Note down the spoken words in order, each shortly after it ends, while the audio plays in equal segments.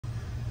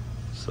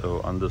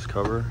So on this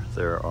cover,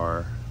 there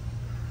are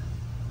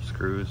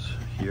screws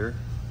here.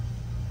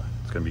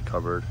 It's going to be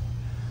covered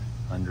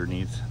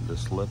underneath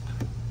this lip.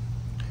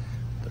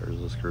 There's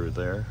a screw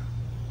there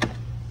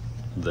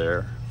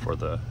for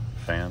the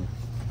fan,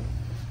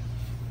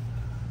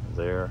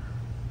 there,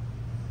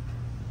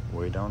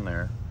 way down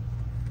there,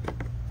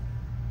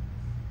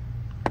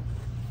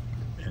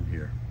 and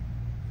here.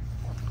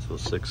 So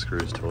 6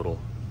 screws total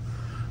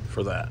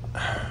for that.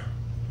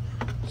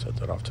 Set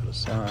that off to the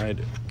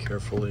side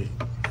carefully.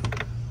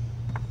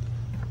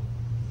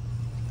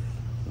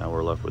 Now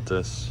we're left with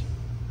this.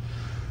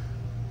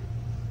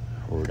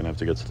 We're gonna have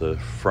to get to the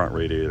front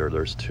radiator.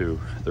 There's 2.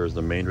 There's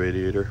the main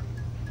radiator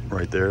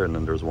right there, and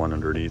then there's one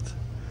underneath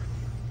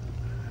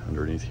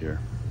here.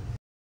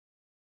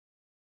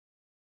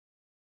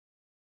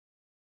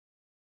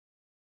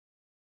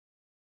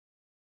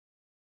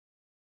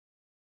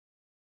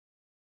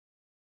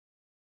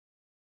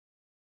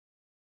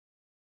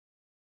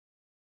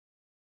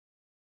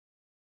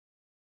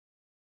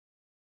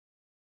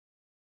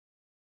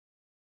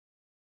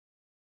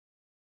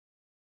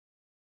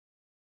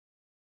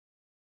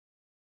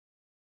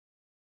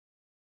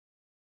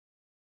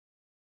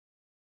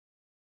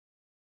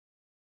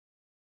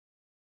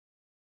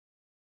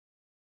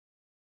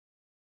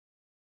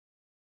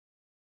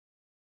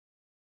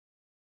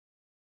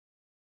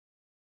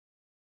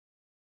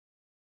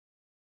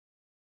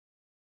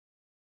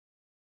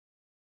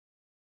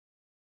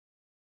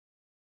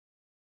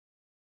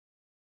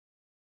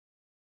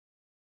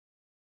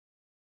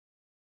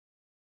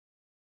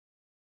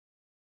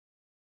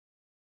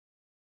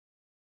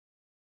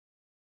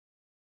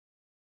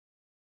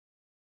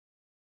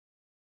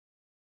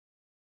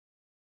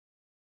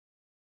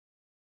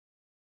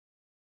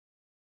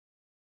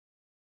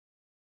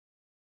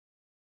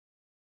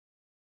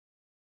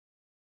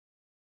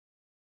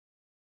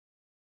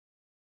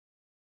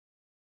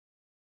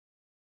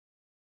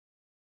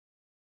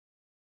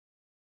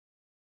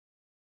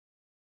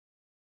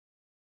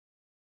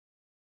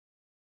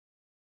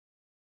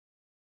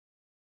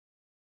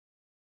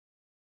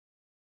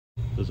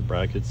 This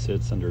bracket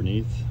sits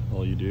underneath.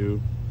 All you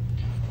do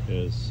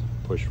is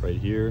push right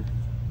here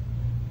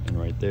and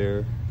right there,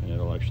 and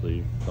it'll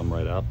actually come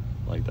right up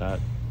like that.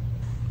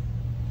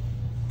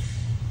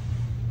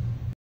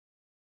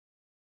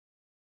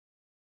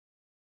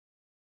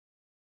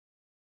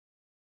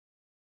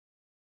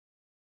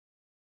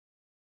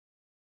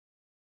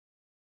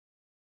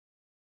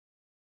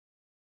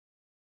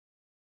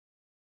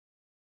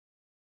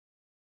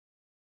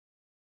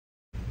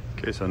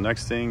 Okay, so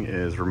next thing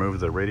is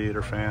remove the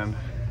radiator fan.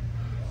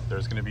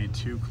 There's going to be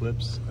 2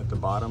 clips at the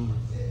bottom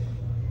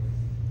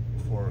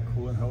for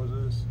coolant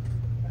hoses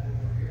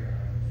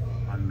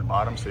on the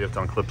bottom, so you have to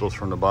unclip those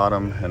from the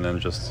bottom, and then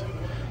just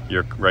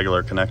your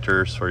regular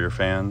connectors for your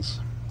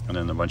fans, and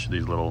then a bunch of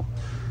these little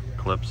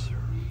clips.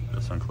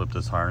 Just unclip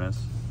this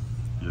harness.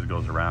 It just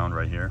goes around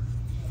right here,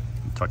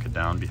 tuck it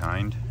down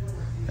behind,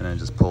 and then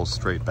just pull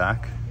straight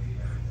back.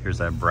 Here's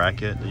that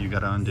bracket that you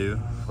got to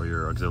undo for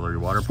your auxiliary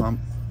water pump.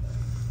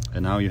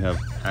 And now you have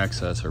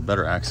access, or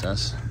better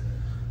access,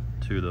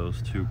 to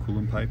those 2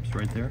 coolant pipes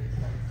right there.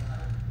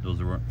 Those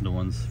are the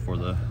ones for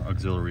the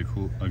auxiliary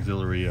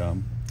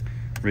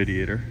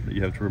radiator that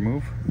you have to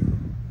remove.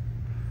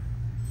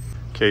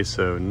 Okay,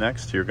 so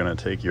next you're going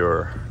to take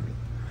your,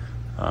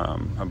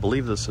 I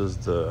believe this is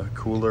the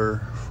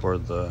cooler for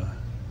the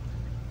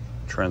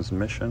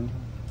transmission.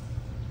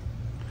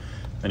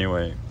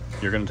 Anyway,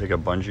 you're going to take a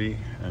bungee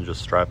and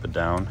just strap it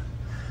down.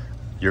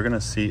 You're going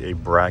to see a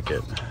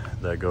bracket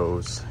that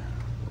goes,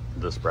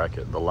 this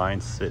bracket, the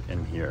lines sit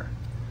in here,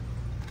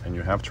 and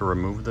you have to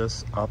remove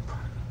this up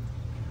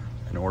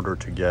in order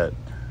to get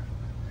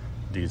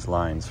these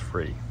lines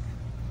free.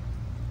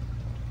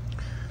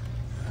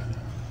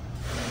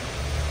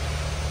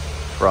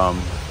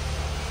 From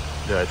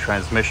the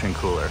transmission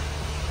cooler.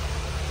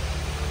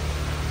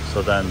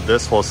 So then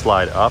this will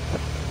slide up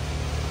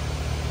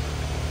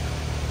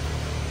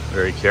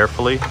very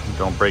carefully,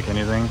 don't break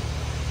anything.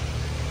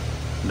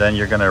 Then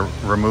you're gonna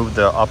remove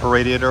the upper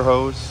radiator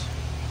hose,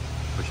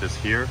 which is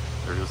here.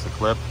 There's just a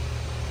clip.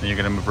 Then you're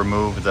gonna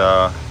remove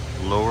the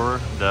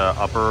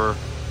upper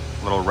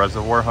little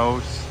reservoir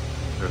hose.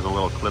 There's a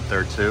little clip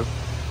there too.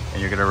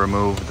 And you're gonna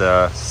remove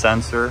the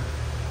sensor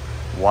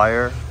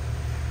wire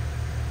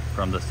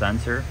from the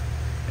sensor.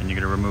 And you're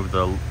gonna remove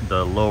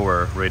the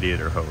lower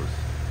radiator hose,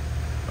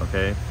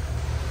 okay?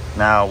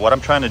 Now, what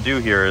I'm trying to do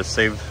here is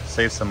save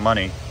some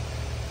money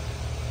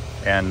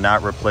and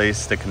not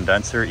replace the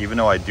condenser. Even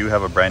though I do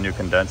have a brand new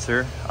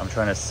condenser, I'm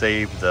trying to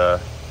save the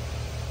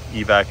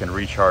evac and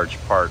recharge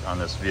part on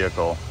this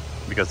vehicle,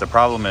 because the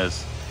problem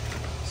is,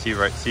 see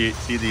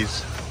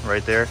these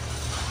right there?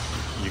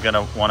 You're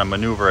gonna wanna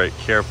maneuver it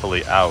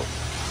carefully out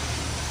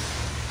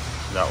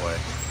that way.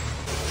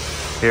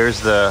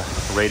 Here's the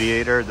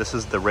radiator. This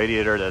is the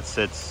radiator that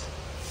sits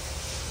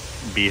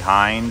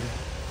behind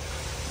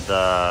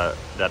that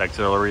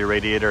auxiliary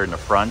radiator in the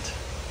front.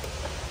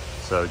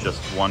 So just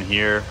one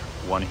here,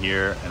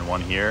 and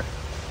one here.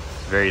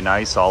 It's very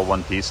nice, all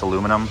one piece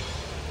aluminum.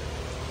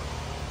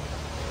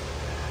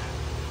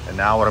 And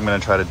now what I'm going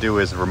to try to do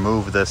is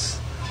remove this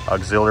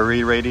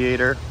auxiliary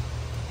radiator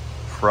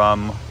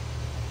from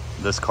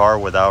this car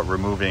without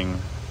removing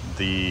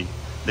the,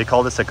 they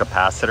call this a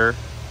capacitor,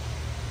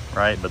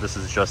 right? But this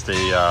is just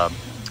a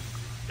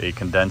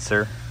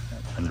condenser,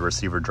 and the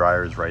receiver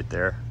dryer is right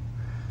there.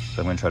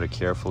 So I'm going to try to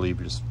carefully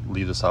just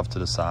leave this off to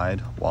the side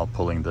while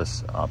pulling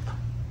this up.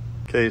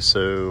 Okay,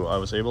 so I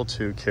was able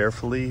to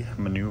carefully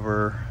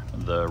maneuver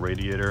the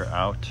radiator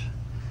out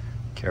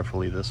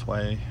carefully this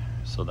way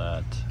so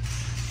that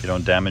you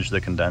don't damage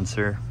the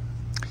condenser.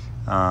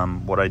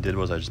 What I did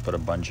was I just put a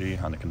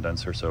bungee on the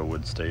condenser so it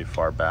would stay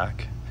far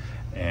back.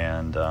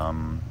 And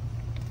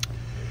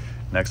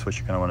next, what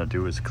you're going to want to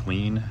do is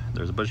clean.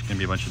 There's going to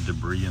be a bunch of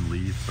debris and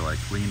leaves, so I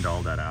cleaned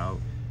all that out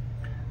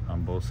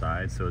on both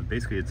sides. So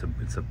basically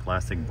it's a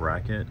plastic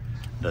bracket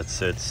that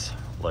sits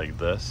like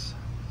this,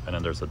 and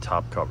then there's a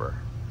top cover.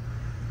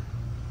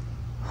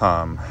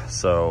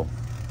 So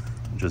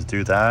just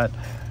do that.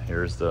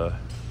 Here's the,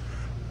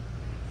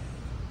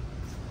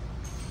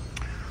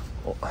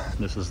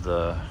 this is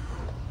the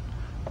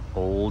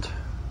old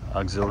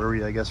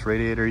auxiliary, I guess,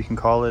 radiator you can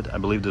call it. I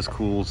believe this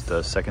cools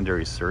the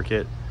secondary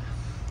circuit.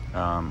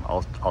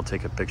 I'll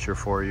take a picture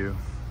for you,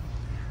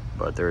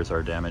 but there's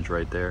our damage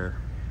right there.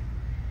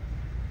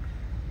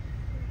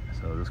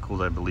 So this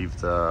cools, I believe,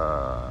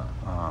 the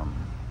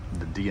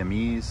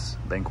DMEs,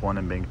 bank 1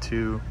 and bank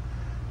 2,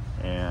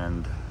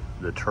 and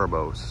the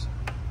turbos.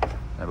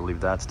 I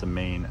believe that's the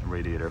main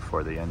radiator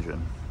for the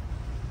engine.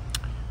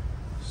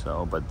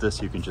 So, but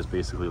this you can just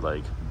basically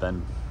like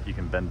bend, you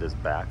can bend this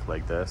back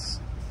like this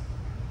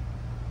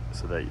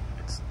so that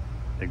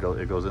it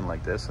goes in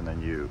like this, and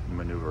then you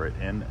maneuver it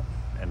in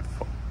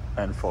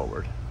and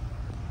forward.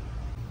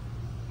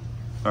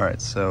 All right,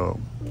 so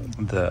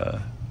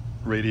the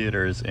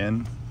radiator is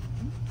in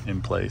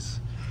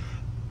place.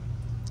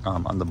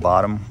 On the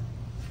bottom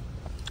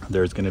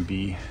there's going to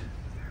be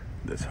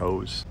this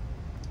hose.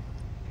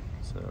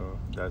 So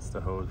that's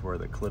the hose where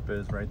the clip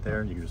is right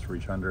there. You can just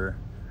reach under,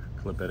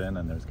 clip it in,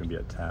 and there's going to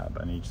be a tab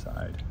on each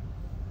side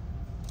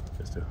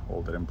just to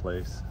hold it in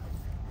place.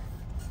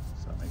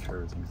 So make sure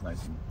everything's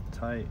nice and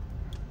tight.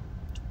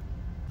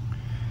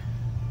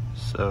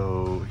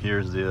 So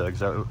here's the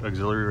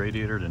auxiliary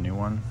radiator, the new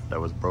one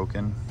that was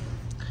broken.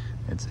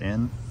 It's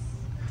in.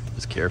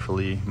 Just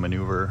carefully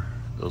maneuver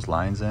those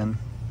lines in.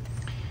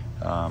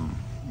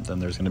 Then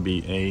there's going to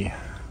be a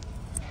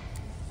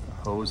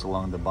hose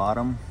along the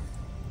bottom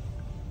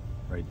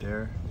right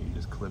there that you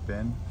just clip in,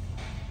 and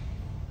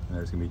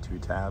there's going to be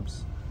 2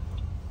 tabs.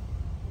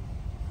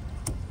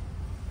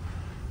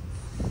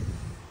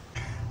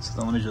 So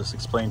then let me just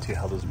explain to you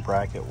how this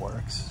bracket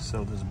works.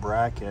 So this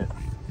bracket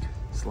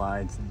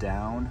slides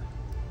down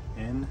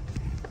in,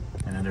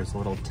 and then there's a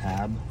little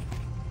tab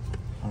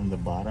on the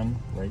bottom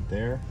right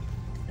there,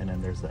 and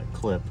then there's that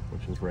clip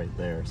which is right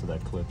there, so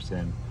that clips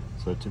in.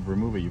 So to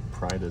remove it, you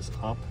pry this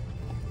up,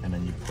 and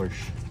then you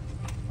push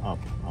up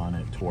on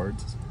it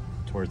towards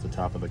the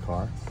top of the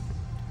car,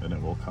 and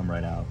it will come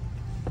right out.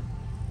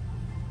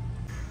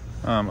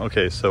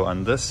 Okay, so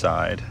on this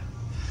side,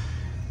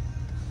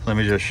 let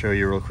me just show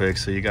you real quick.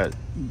 So you got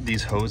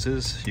these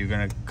hoses. You're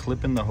gonna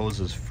clip in the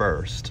hoses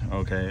first,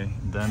 okay?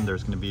 Then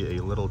there's gonna be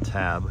a little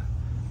tab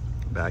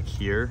back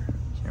here.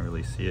 You can't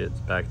really see it, it's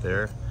back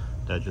there.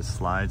 That just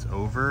slides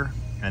over,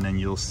 and then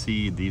you'll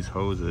see these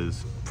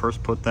hoses.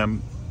 First put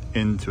them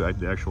into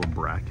the actual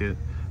bracket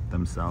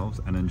themselves,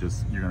 and then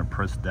just, you're gonna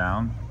press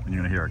down, and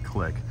you're gonna hear a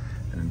click.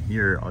 And then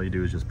here, all you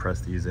do is just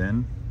press these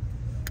in.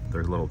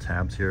 There's little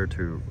tabs here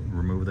to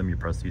remove them. You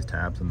press these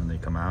tabs, and then they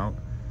come out.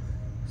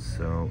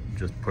 So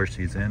just push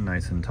these in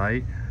nice and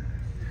tight,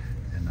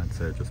 and that's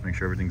it. Just make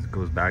sure everything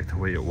goes back the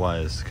way it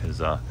was,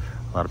 because a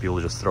lot of people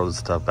just throw this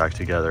stuff back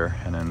together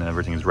and then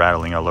everything's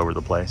rattling all over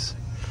the place.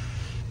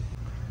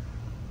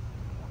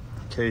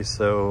 Okay,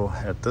 so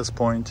at this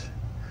point,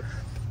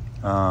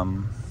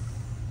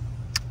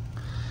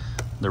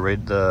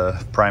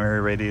 the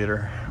primary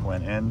radiator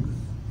went in.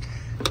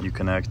 You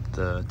connect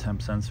the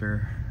temp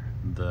sensor,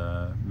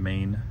 the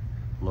main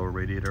lower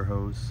radiator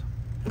hose,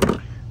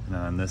 and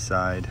on this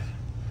side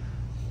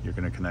you're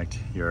going to connect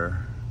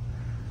your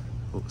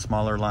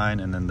smaller line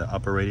and then the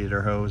upper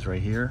radiator hose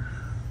right here.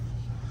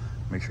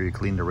 Make sure you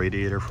clean the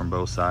radiator from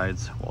both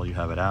sides while you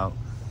have it out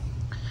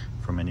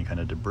from any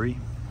kind of debris.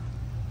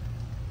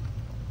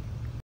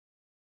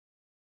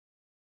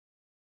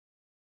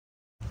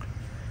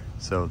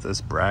 So this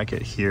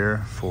bracket here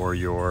for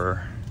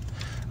your,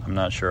 I'm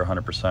not sure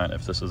 100%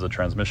 if this is a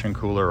transmission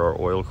cooler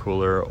or oil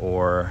cooler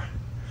or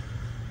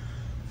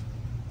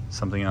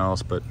something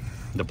else, but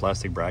the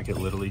plastic bracket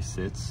literally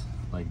sits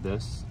like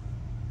this,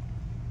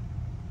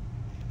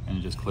 and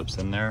it just clips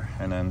in there,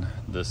 and then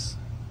this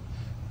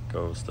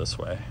goes this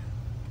way,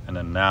 and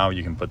then now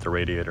you can put the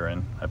radiator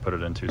in. I put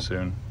it in too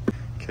soon.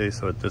 Okay,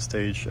 so at this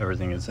stage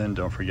everything is in.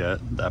 Don't forget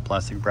that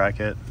plastic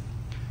bracket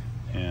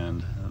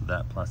and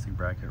that plastic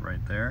bracket right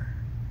there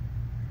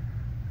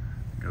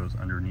goes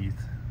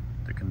underneath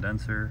the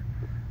condenser,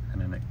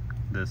 and then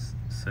this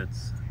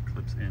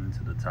clips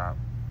into the top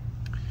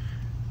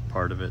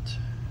part of it,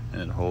 and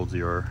it holds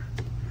your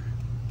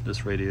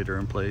this radiator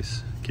in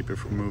place, keep it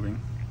from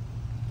moving.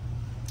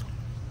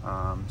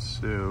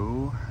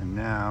 So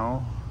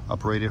now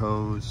operated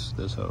hose,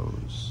 this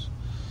hose.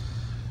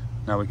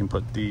 Now we can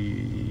put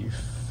the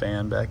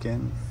fan back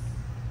in.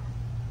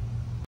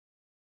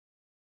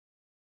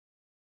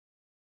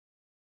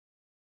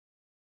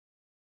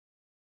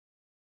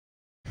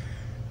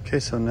 Okay,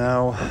 so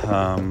now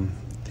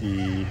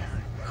the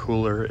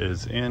cooler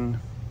is in.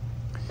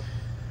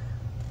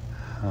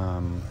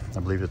 I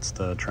believe it's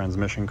the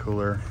transmission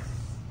cooler.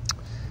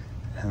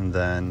 And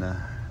then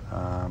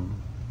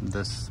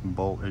this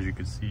bolt, as you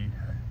can see,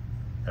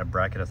 that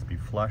bracket has to be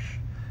flush.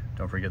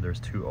 Don't forget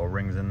there's 2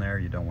 O-rings in there.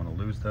 You don't want to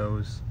lose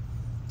those.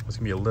 There's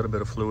gonna be a little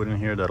bit of fluid in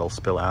here that'll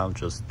spill out.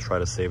 Just try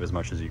to save as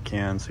much as you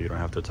can so you don't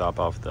have to top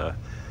off the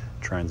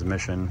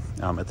transmission.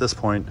 At this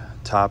point,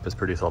 top is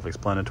pretty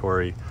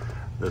self-explanatory.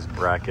 This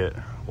bracket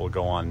will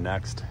go on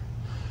next.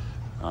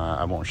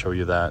 I won't show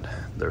you that.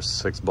 There's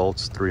 6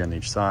 bolts, 3 on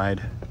each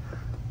side.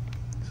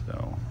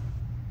 So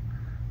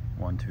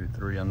 1, 2,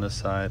 3 on this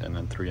side, and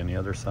then 3 on the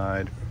other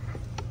side.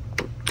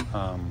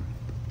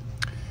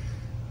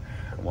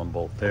 1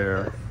 bolt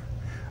there.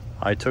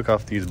 I took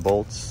off these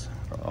bolts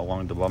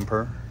along the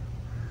bumper,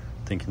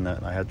 thinking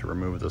that I had to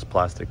remove this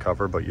plastic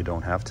cover, but you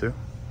don't have to.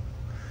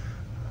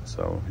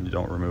 So you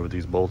don't remove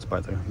these bolts by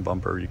the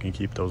bumper, you can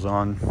keep those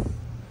on.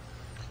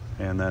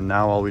 And then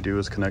now all we do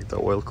is connect the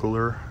oil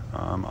cooler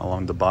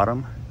along the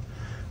bottom,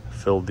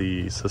 fill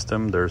the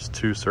system. There's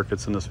 2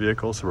 circuits in this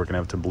vehicle, so we're gonna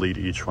have to bleed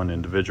each one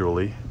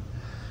individually.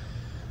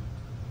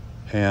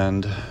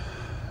 And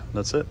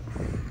that's it.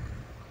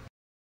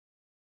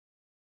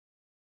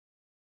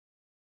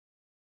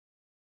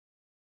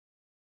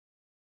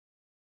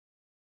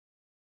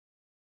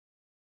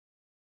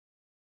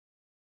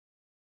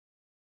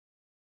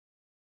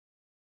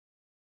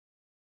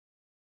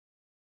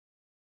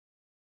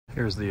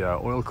 Here's the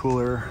oil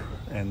cooler,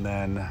 and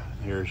then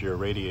here's your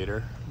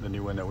radiator, the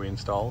new one that we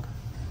installed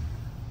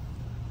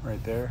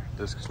right there.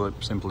 This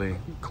clip simply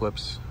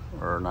clips,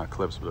 or not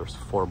clips, but there's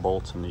 4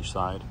 bolts on each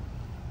side.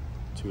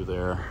 2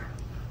 there,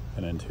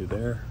 and then 2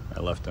 there. I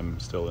left them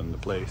still in the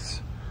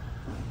place.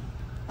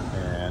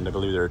 And I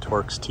believe they're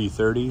Torx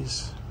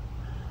T30s.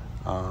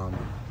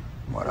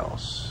 What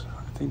else?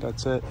 I think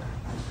that's it.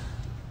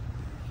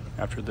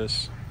 After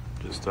this,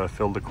 just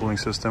fill the cooling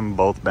system,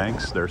 both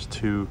banks. There's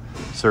 2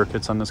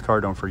 circuits on this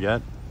car, don't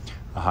forget.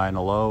 A high and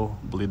a low,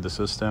 bleed the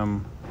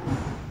system.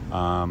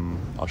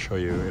 I'll show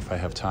you, if I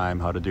have time,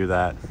 how to do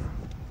that.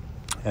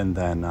 And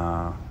then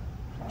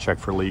check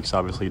for leaks.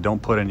 Obviously,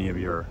 don't put any of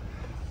your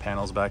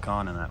panels back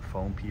on, and that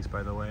foam piece,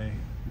 by the way,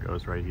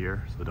 goes right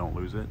here, so don't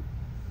lose it.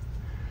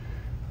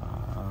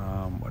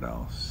 What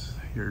else?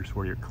 Here's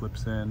where your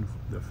clips in.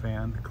 The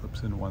fan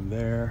clips in, 1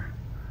 there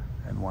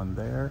and 1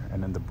 there,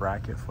 and then the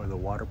bracket for the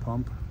water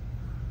pump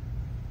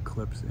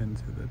clips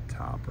into the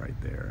top right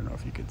there. I don't know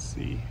if you could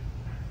see.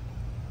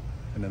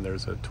 And then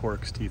there's a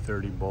Torx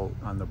T30 bolt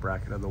on the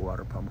bracket of the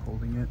water pump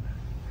holding it.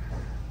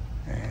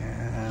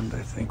 And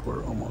I think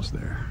we're almost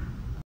there.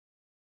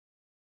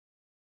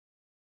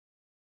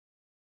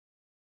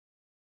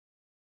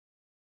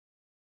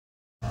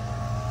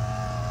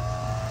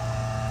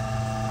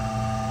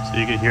 So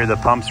you can hear the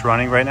pumps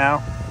running right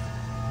now.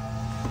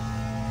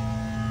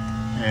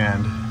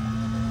 And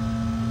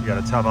you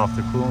gotta top off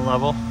the coolant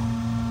level.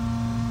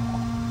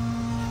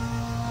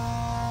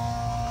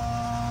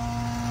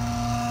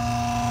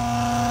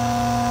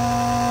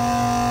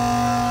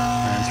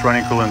 And it's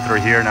running coolant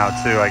through here now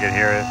too, I can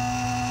hear it.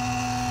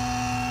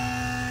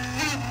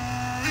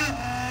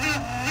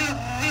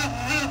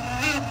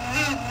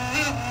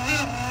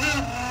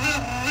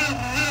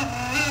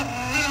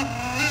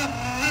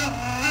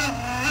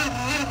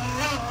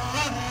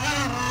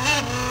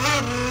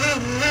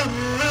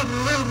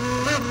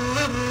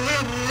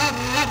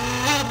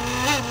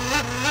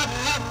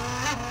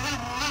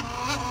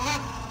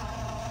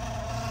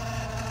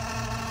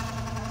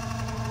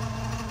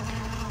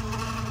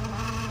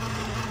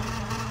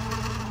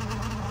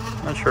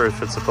 Not sure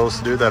if it's supposed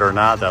to do that or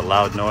not, that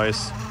loud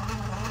noise.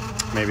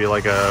 Maybe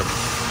like a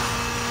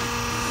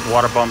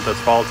water pump that's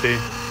faulty.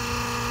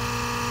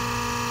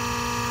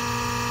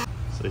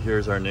 So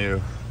here's our new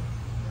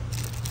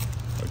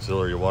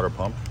auxiliary water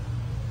pump.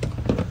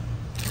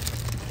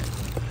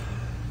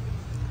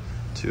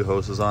 2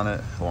 hoses on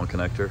it, 1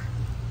 connector.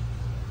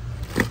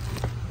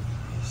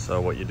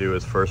 So what you do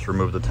is first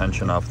remove the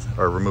tension off,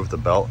 or remove the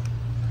belt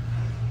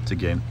to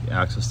gain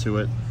access to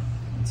it.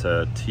 It's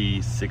a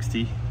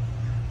T60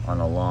 on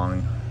a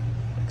long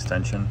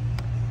extension,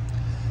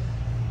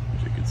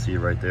 as you can see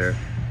right there.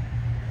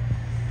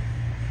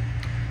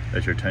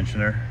 There's your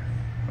tensioner.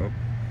 Oh,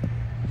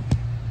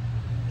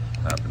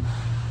 what happened?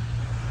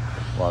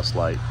 Lost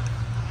light.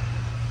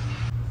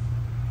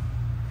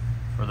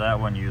 For that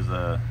one, use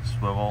a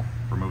swivel.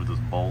 Remove this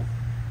bolt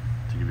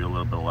to give you a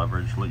little bit of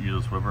leverage.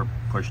 Use a swivel,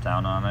 push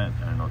down on it,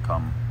 and it'll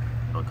come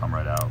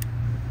right out.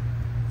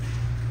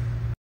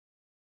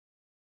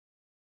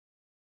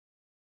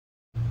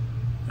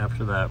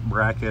 After that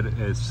bracket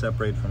is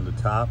separated from the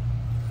top,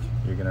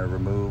 you're going to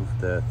remove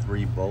the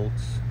 3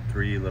 bolts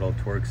 3 little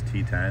Torx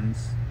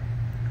T10s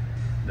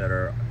that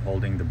are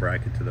holding the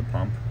bracket to the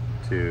pump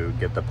to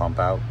get the pump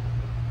out.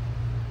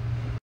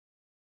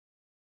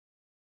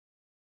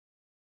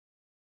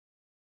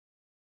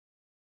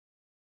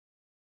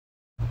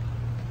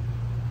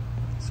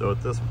 So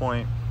at this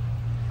point,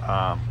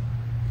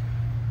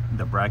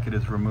 the bracket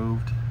is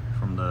removed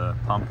from the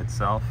pump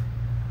itself,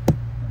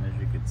 and as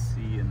you can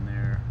see in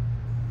there,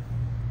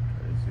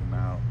 try to zoom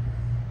out.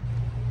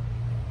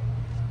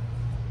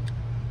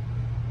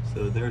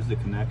 So there's the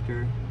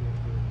connector.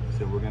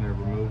 So we're going to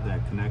remove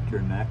that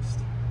connector next,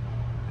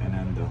 and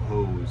then the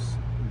hose,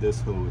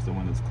 this hose, the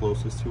one that's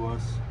closest to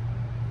us,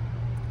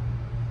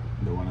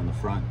 the one on the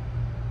front,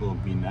 will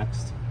be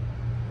next,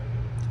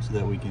 so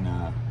that we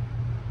can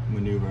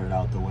maneuver it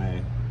out the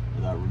way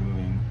without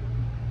removing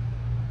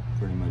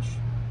pretty much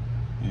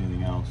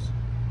anything else.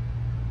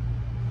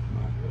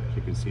 But as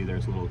you can see,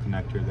 there's a little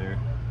connector there.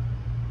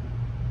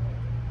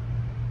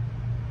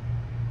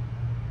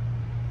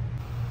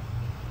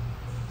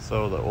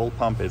 So the old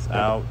pump is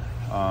out.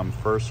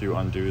 First you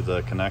undo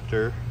the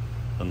connector,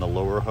 then the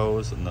lower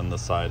hose, and then the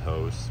side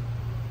hose.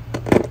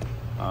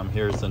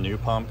 Here's the new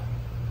pump.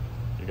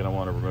 You're going to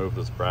want to remove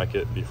this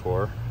bracket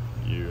before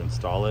you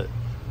install it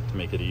to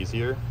make it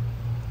easier.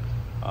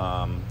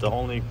 The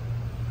only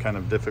kind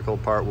of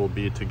difficult part will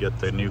be to get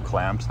the new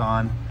clamps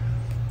on.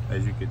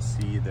 As you can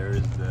see,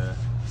 there's the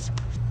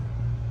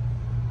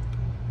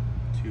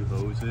 2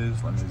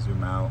 hoses. Let me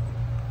zoom out.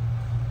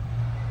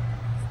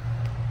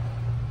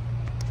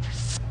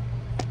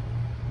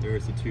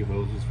 There's the 2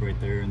 hoses right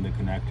there in the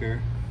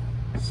connector.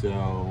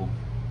 So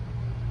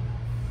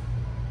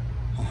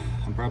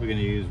I'm probably going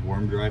to use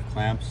worm drive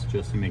clamps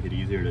just to make it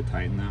easier to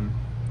tighten them.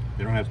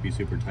 They don't have to be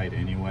super tight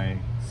anyway,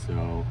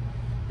 so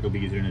it'll be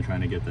easier than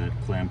trying to get that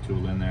clamp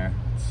tool in there.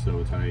 It's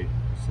so tight.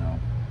 So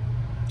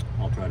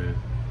I'll try to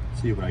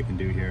see what I can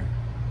do here.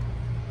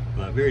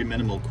 But very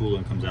minimal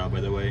coolant comes out,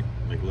 by the way.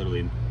 Like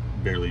literally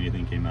barely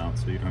anything came out,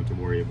 so you don't have to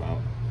worry about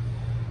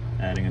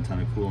adding a ton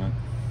of coolant.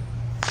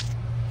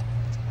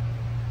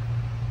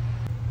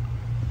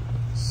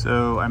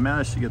 So I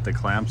managed to get the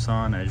clamps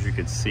on. As you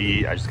can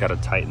see, I just got to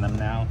tighten them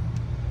now.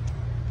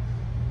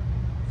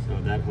 So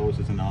that hose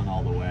isn't on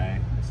all the way.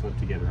 I still have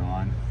to get it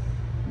on.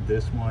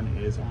 This one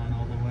is on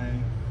all the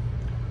way.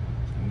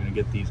 So I'm going to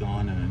get these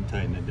on and then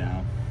tighten it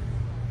down.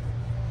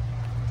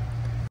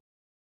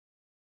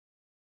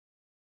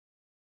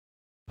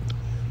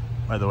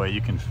 By the way,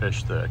 you can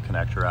fish the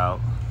connector out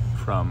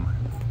from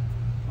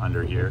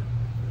under here.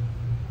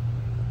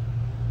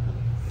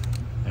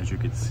 As you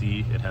can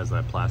see, it has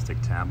that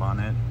plastic tab on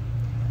it.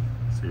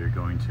 So you're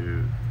going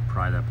to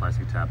pry that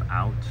plastic tab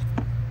out,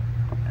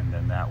 and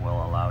then that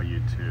will allow you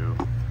to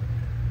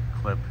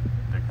clip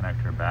the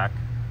connector back.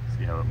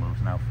 See how it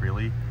moves now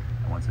freely?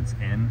 And once it's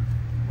in,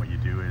 what you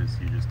do is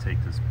you just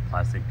take this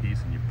plastic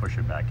piece and you push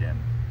it back in.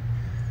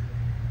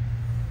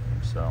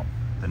 So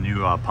the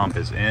new pump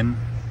is in.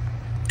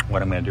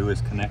 What I'm going to do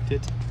is connect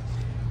it.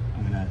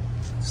 I'm going to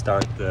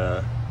start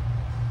the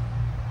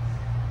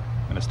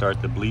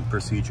bleed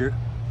procedure.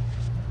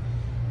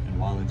 And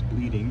while it's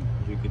bleeding,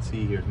 as you can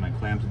see, here's my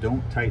clamps.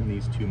 Don't tighten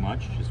these too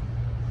much, just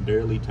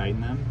barely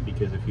tighten them,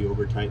 because if you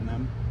over tighten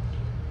them,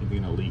 you're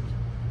going to leak,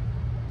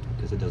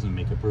 because it doesn't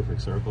make a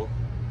perfect circle.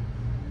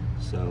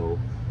 So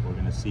we're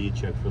going to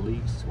check for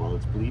leaks while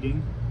it's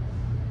bleeding,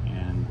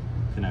 and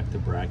connect the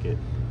bracket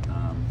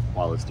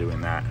while it's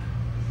doing that.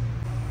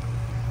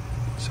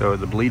 So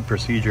the bleed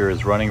procedure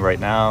is running right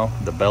now.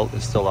 The belt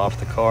is still off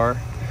the car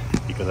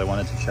because I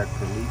wanted to check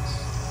for leaks.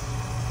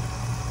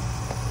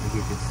 As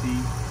you can see,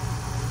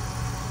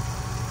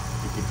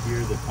 you can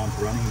hear the pump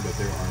running, but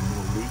there are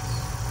no leaks.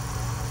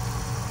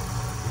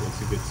 So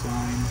that's a good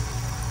sign.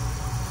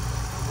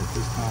 At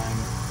this time,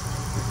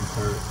 we can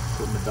start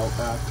putting the belt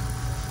back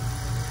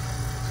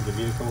to the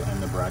vehicle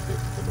and the bracket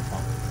for the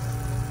pump.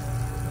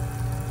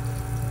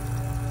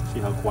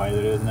 See how quiet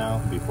it is now?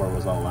 Before it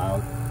was all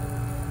loud,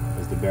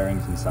 as the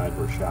bearings inside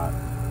were shot.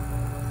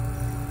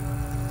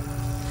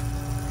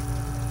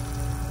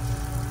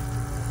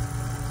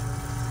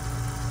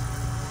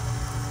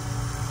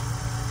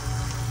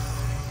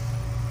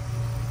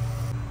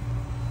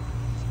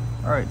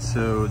 Alright,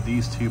 so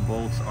these 2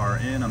 bolts are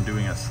in. I'm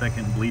doing a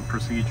second bleed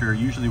procedure.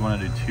 Usually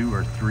want to do 2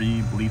 or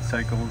 3 bleed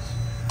cycles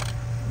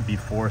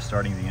before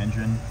starting the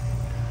engine.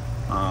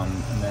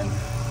 And then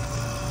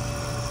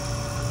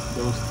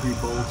those 3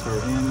 bolts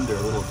are in.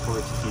 They're little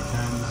Torx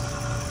T10s.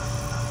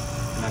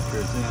 Connector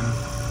is in.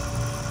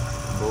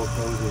 Both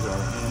hoses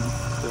are in.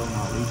 Still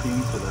not leaking,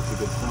 so that's a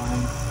good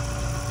sign.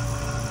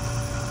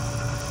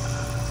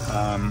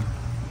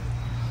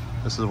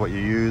 This is what you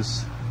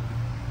use.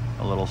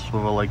 A little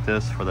swivel like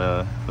this for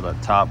the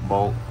top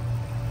bolt,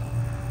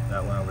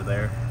 that one over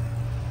there,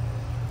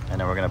 and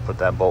then we're going to put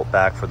that bolt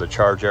back for the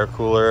charge air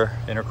cooler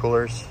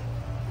intercoolers.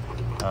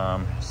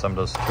 Some of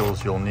those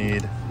tools you'll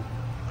need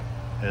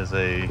is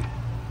a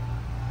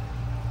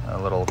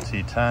little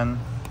T10,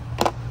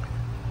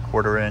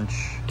 1/4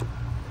 inch.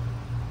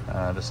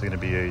 This is going to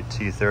be a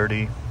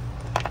T30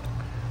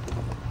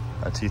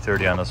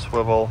 on a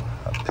swivel,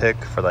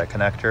 pick for that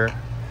connector,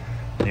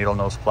 needle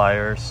nose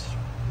pliers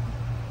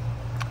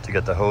to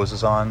get the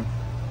hoses on.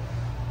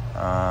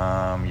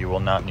 You will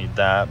not need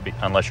that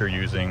unless you're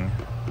using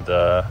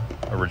the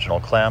original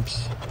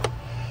clamps,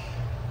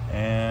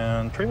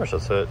 and pretty much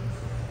that's it.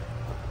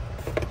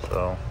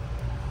 So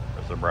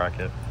there's the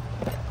bracket.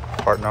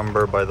 Part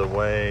number, by the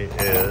way,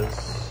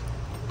 is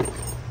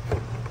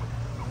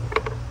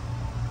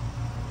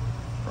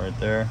right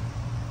there.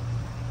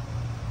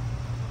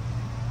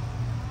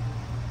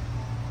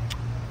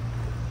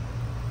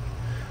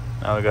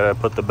 Now we gotta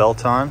put the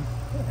belt on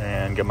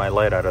and get my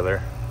light out of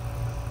there.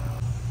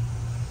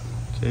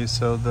 Okay,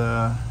 so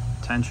the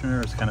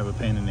tensioner is kind of a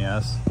pain in the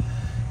ass,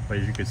 but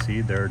as you can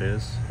see, there it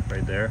is,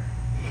 right there.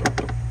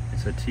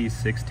 It's a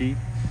T60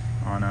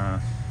 on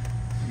a,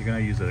 you're gonna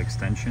use an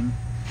extension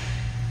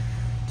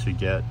to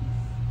get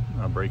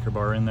a breaker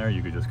bar in there.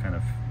 You could just kind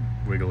of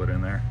wiggle it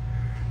in there,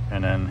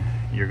 and then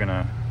you're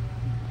gonna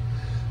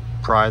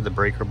pry the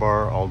breaker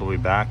bar all the way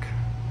back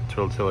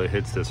till it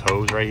hits this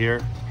hose right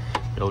here.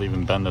 It'll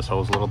even bend this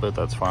hose a little bit,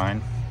 that's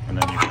fine. And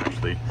then you can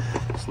actually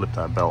slip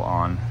that belt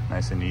on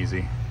nice and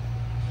easy.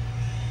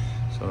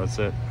 So that's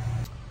it.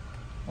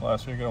 The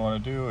last thing you're gonna wanna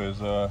do is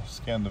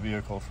scan the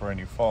vehicle for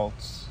any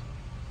faults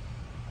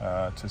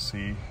to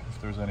see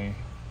if there's any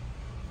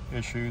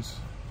issues.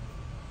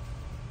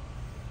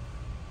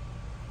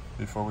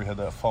 Before we had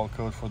that fault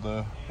code for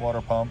the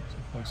water pump,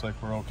 looks like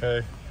we're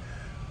okay.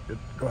 Good.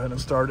 Go ahead and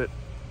start it.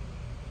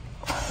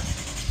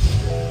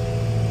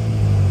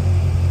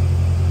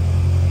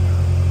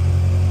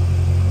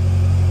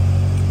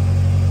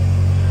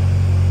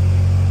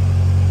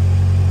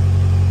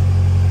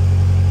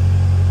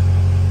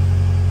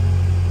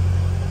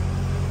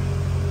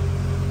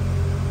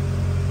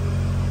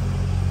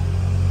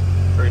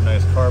 Very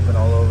nice carbon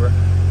all over.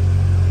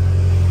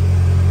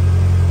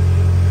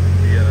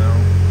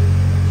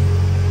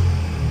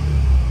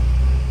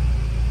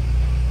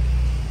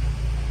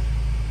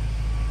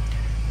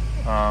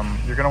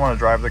 You're going to want to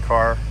drive the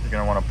car, you're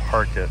going to want to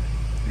park it.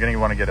 You're going to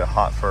want to get it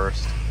hot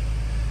first.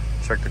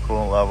 Check the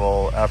coolant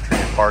level. After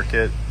you park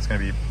it, it's going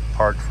to be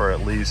parked for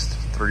at least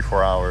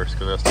 3-4 hours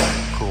because it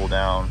has to cool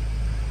down.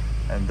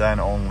 And then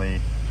only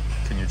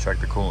can you check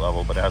the coolant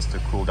level, but it has to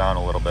cool down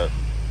a little bit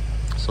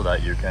so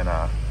that you can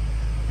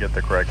get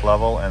the correct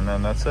level, and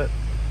then that's it.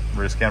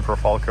 Rescan for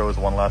fault codes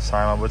one last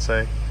time, I would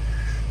say.